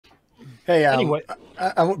Hey, Anyway,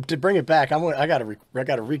 to bring it back, I got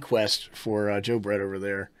a request for Joe Brett over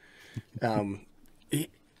there. Um,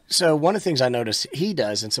 so one of the things I noticed he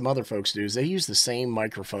does and some other folks do is they use the same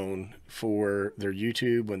microphone for their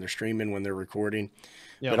YouTube when they're streaming, when they're recording,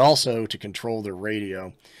 but yeah. also to control their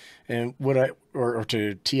radio. And or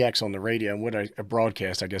to TX on the radio, and a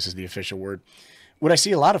broadcast, I guess is the official word. What I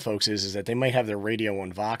see a lot of folks is that they might have their radio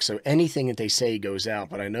on Vox, so anything that they say goes out.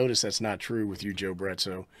 But I notice that's not true with you, Joe Brett.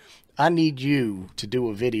 So I need you to do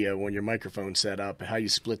a video when your microphone's set up, how you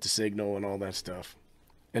split the signal and all that stuff.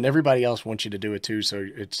 And everybody else wants you to do it too, so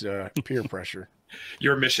it's peer pressure.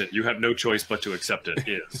 Your mission, you have no choice but to accept it,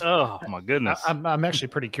 is. Oh my goodness. I'm actually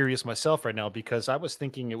pretty curious myself right now because I was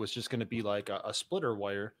thinking it was just going to be like a splitter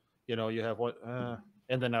wire. You know, you have what,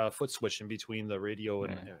 and then a foot switch in between the radio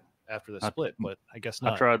and after the split. But I guess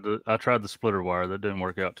not. I tried the splitter wire. That didn't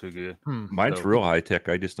work out too good. Mine's real high tech.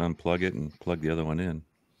 I just unplug it and plug the other one in.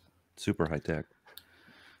 Super high tech.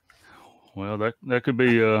 Well, that could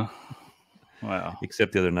be. Wow.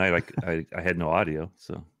 Except the other night, I had no audio,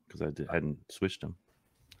 so because hadn't switched them.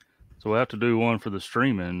 So we'll have to do one for the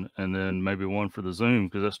streaming and then maybe one for the Zoom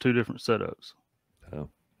because that's two different setups. Oh,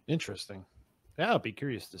 interesting. Yeah, I'll be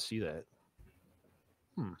curious to see that.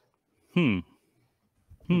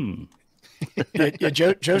 Yeah,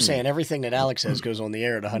 Joe's saying everything that Alex says goes on the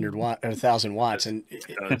air at 1,000 watts, and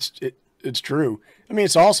it's true. I mean,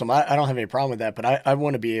 it's awesome. I don't have any problem with that, but I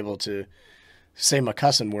want to be able to say my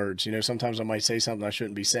cussing words. You know, sometimes I might say something I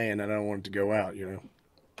shouldn't be saying, and I don't want it to go out. You know,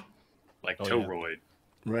 like Toroid.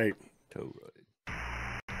 Yeah. Right. Toroid.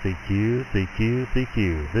 CQ, CQ,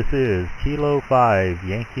 CQ. This is Kilo 5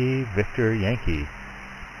 Yankee Victor Yankee.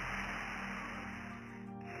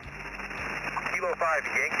 Kilo 5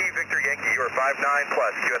 Yankee Victor Yankee. You are 5-9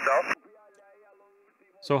 plus QSL.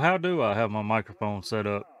 So how do I have my microphone set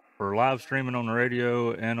up for live streaming on the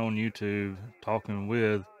radio and on YouTube, talking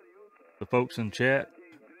with the folks in chat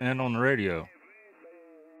and on the radio,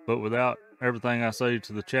 but without everything I say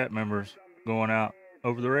to the chat members going out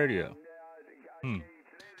over the radio?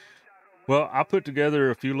 Well, I put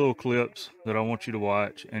together a few little clips that I want you to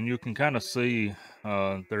watch, and you can kind of see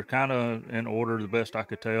they're kind of in order the best I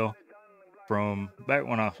could tell from back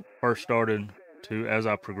when I first started to as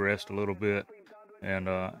I progressed a little bit and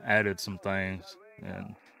added some things.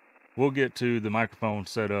 And we'll get to the microphone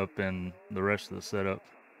setup and the rest of the setup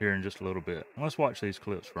here in just a little bit. Let's watch these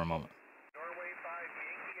clips for a moment.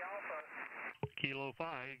 Kilo 5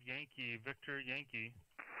 Yankee Victor Yankee.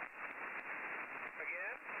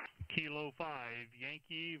 Kilo 5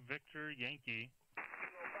 Yankee Victor Yankee.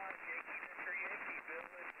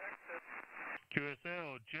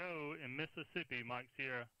 QSL Joe in Mississippi, Mike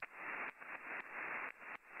Sierra.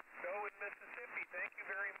 Joe in Mississippi, thank you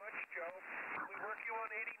very much, Joe. We work you on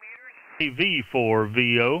 80 meters.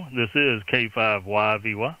 V4VO, this is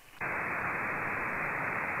K5YVY.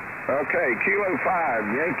 Okay, Kilo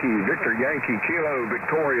 5 Yankee Victor Yankee Kilo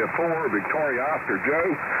Victoria 4 Victoria Oscar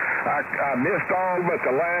Joe. I missed all but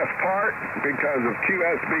the last part because of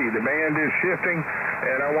QSB. The band is shifting,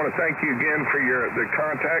 and I want to thank you again for the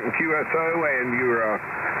contact in QSO and your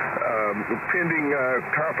pending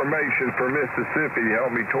confirmation for Mississippi to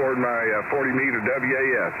help me toward my 40-meter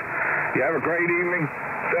WAS. You have a great evening.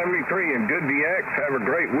 73 and good DX. Have a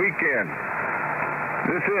great weekend.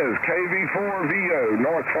 This is KV4VO,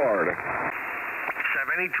 North Florida.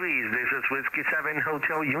 73, this is Whiskey 7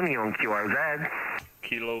 Hotel Union QRZ.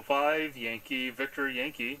 Kilo 5 Yankee Victor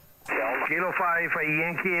Yankee. Kilo 5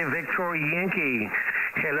 Yankee Victor Yankee.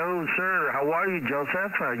 Hello, sir. How are you,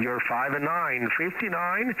 Joseph? You're 5'9",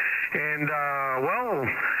 59, and well,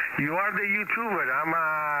 you are the YouTuber.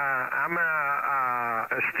 I'm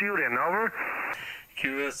a student. Over.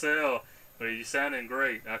 QSL. Well, you sounding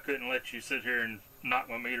great. I couldn't let you sit here and knock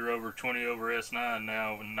my meter over 20 over S9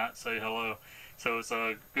 now and not say hello. So it's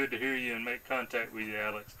good to hear you and make contact with you,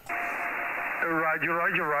 Alex. Roger,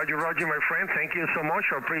 my friend. Thank you so much.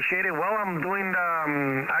 I appreciate it. Well, I'm doing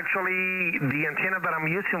actually the antenna that I'm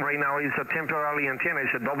using right now is a temporary antenna.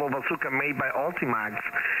 It's a double bazooka made by Ultimax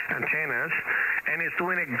Antennas, and it's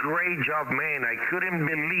doing a great job, man. I couldn't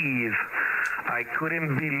believe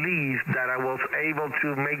that I was able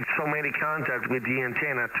to make so many contacts with the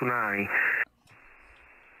antenna tonight.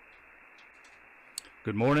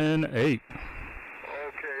 Good morning, Ape.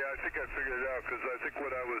 Okay, I think I figured it out because I think what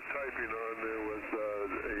I was typing on there was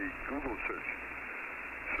a Google search.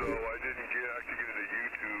 So I didn't actually get into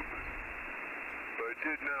YouTube, but I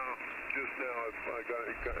did now. Just now, I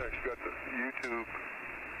actually got the YouTube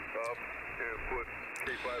up and put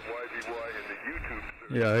K5YVY in the YouTube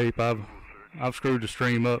search. Yeah, Ape, I've screwed the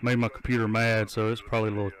stream up, made my computer mad, so it's probably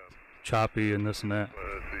a little choppy and this and that.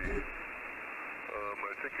 Let's see.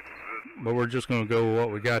 but we're just going to go with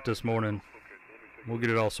what we got this morning. We'll get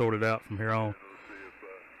it all sorted out from here on.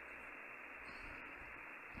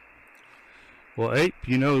 Well, Ape,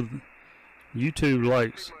 you know, YouTube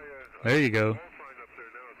likes. There you go.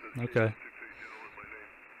 Okay.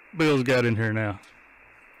 Bill's got in here now.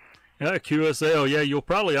 Yeah, QSL. Yeah, you'll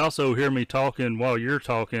probably also hear me talking while you're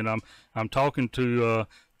talking. I'm talking to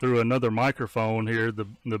through another microphone here,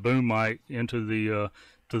 the boom mic, into the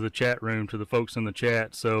to the chat room, to the folks in the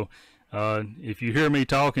chat. So if you hear me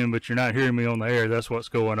talking but you're not hearing me on the air, that's what's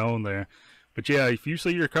going on there. But yeah, if you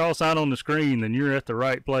see your call sign on the screen, then you're at the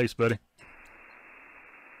right place, buddy.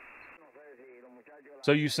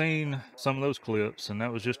 So you've seen some of those clips, and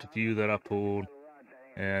that was just a few that I pulled.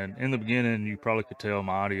 And in the beginning, you probably could tell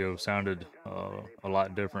my audio sounded a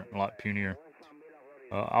lot different, a lot punier.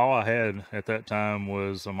 All I had at that time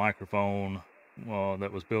was a microphone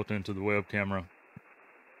that was built into the web camera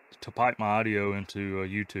to pipe my audio into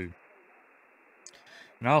YouTube.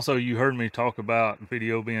 And also, you heard me talk about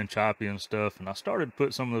video being choppy and stuff, and I started to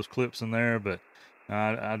put some of those clips in there, but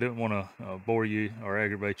I didn't want to bore you or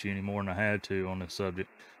aggravate you any more than I had to on this subject.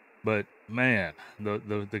 But man,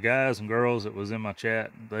 the guys and girls that was in my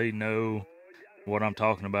chat, they know what I'm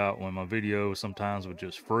talking about when my video sometimes would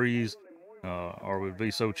just freeze or would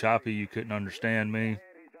be so choppy you couldn't understand me.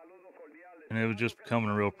 And it was just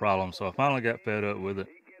becoming a real problem. So I finally got fed up with it.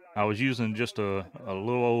 I was using just a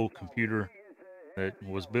little old computer that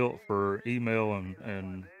was built for email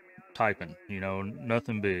and typing, you know,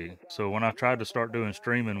 nothing big. So when I tried to start doing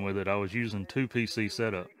streaming with it, I was using 2 PC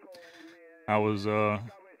setup. I was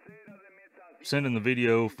sending the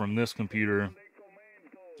video from this computer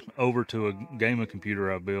over to a gaming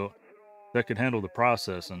computer I built that could handle the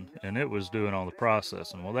processing, and it was doing all the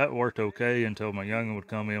processing. Well, that worked okay until my youngin would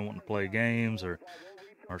come in wanting to play games or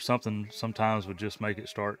something. Sometimes would just make it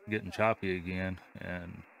start getting choppy again,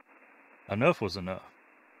 and enough was enough.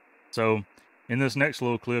 So in this next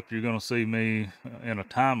little clip, you're going to see me in a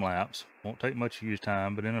time lapse. Won't take much of your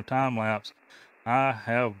time, but in a time lapse, I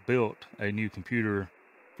have built a new computer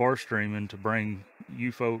for streaming to bring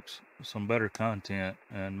you folks some better content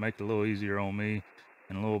and make it a little easier on me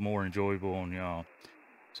and a little more enjoyable on y'all.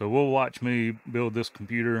 So we'll watch me build this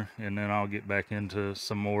computer, and then I'll get back into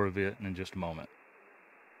some more of it in just a moment.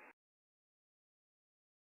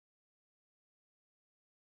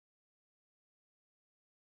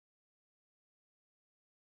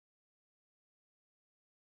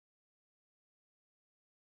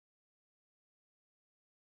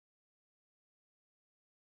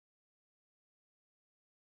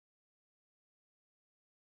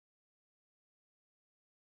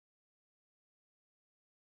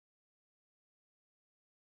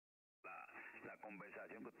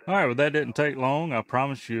 All right, well, that didn't take long. I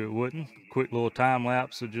promised you it wouldn't. Quick little time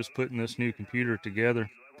lapse of just putting this new computer together.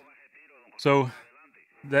 So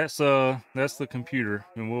that's the computer,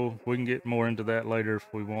 and we can get more into that later if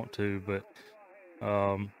we want to.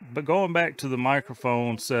 But going back to the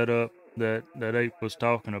microphone setup that Ape was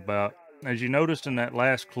talking about, as you noticed in that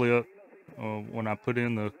last clip, when I put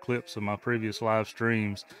in the clips of my previous live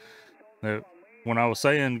streams, that when I was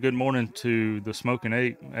saying good morning to the Smoking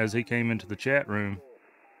Ape as he came into the chat room,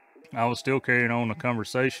 I was still carrying on a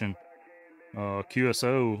conversation,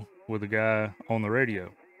 QSO, with a guy on the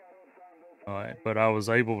radio. But I was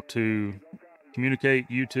able to communicate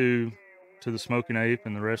YouTube to the Smoking Ape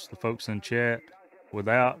and the rest of the folks in chat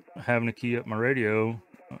without having to key up my radio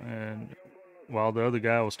and while the other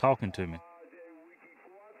guy was talking to me.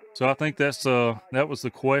 So I think that was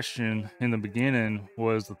the question in the beginning,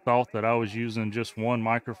 was the thought that I was using just one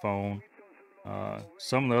microphone.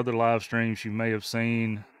 Some of the other live streams you may have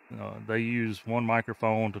seen, they use one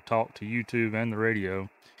microphone to talk to YouTube and the radio,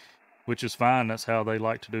 which is fine. That's how they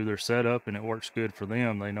like to do their setup, and it works good for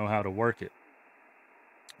them. They know how to work it.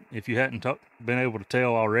 If you hadn't been able to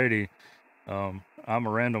tell already, I'm a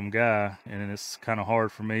random guy, and it's kind of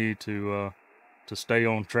hard for me to stay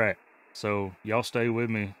on track. So y'all stay with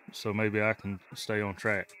me so maybe I can stay on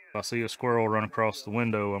track. If I see a squirrel run across the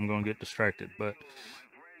window, I'm going to get distracted. But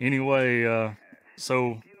anyway,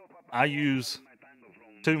 so I use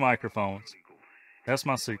 2 microphones. That's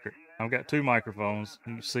my secret. I've got 2 microphones.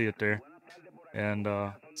 You can see it there. And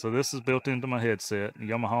so this is built into my headset,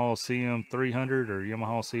 Yamaha CM300 or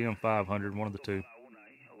Yamaha CM500, one of the two.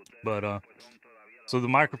 But so the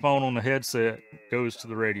microphone on the headset goes to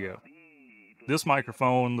the radio. This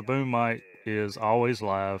microphone, the boom mic, is always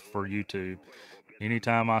live for YouTube.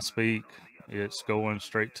 Anytime I speak, it's going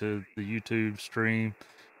straight to the YouTube stream,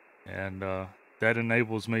 and that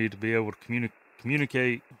enables me to be able to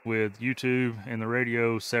communicate with YouTube and the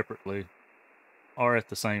radio separately or at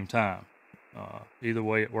the same time. Either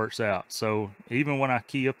way it works out. So even when I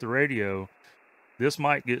key up the radio, this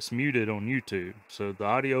mic gets muted on YouTube. So the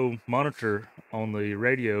audio monitor on the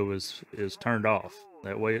radio is turned off.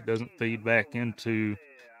 That way it doesn't feed back into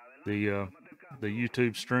the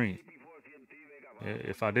YouTube stream.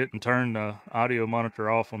 If I didn't turn the audio monitor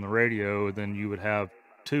off on the radio, then you would have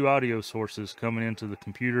two audio sources coming into the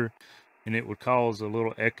computer, and it would cause a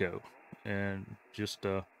little echo, and just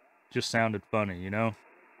sounded funny, you know.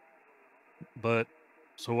 But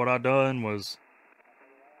so what I done was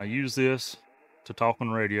I used this to talk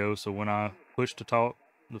on radio. So when I push to talk,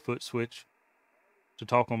 the foot switch to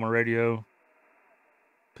talk on my radio,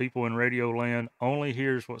 people in radio land only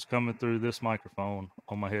hears what's coming through this microphone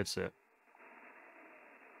on my headset.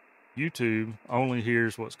 YouTube only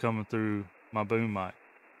hears what's coming through my boom mic.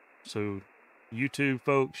 So YouTube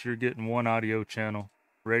folks, you're getting one audio channel.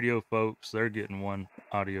 Radio folks, they're getting one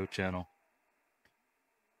audio channel.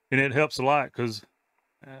 And it helps a lot because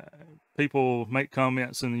people make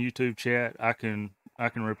comments in the YouTube chat. I can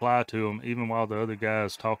reply to them even while the other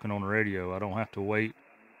guy's talking on the radio. I don't have to wait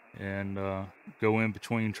and go in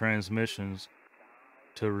between transmissions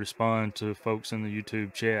to respond to folks in the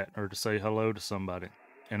YouTube chat or to say hello to somebody.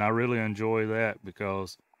 And I really enjoy that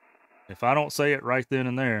because if I don't say it right then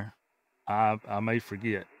and there, I may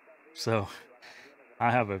forget. So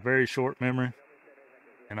I have a very short memory,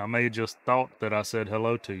 and I may just thought that I said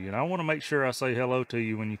hello to you. And I want to make sure I say hello to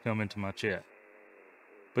you when you come into my chat.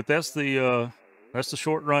 But that's the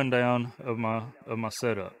short rundown of my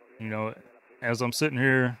setup. You know, as I'm sitting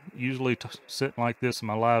here, usually sitting like this in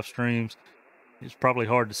my live streams, it's probably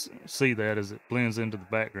hard to see that as it blends into the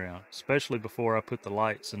background, especially before I put the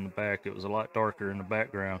lights in the back. It was a lot darker in the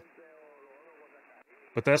background.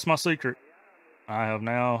 But that's my secret. I have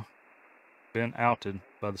now been outed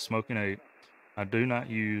by the Smoking Ape. I do not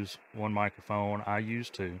use one microphone. I use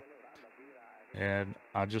two. And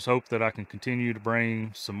I just hope that I can continue to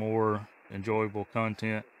bring some more enjoyable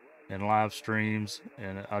content and live streams.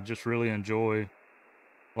 And I just really enjoy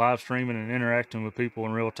live streaming and interacting with people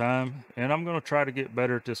in real time. And I'm going to try to get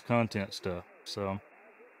better at this content stuff. So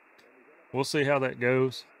we'll see how that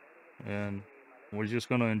goes. And we're just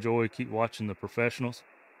going to keep watching the professionals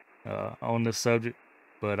on this subject.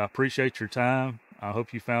 But I appreciate your time. I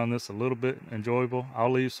hope you found this a little bit enjoyable.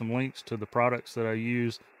 I'll leave some links to the products that I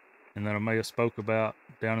use and that I may have spoke about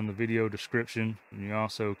down in the video description. And you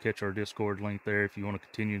also catch our Discord link there if you want to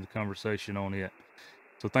continue the conversation on it.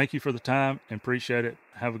 So thank you for the time and appreciate it.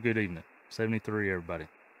 Have a good evening. 73, everybody.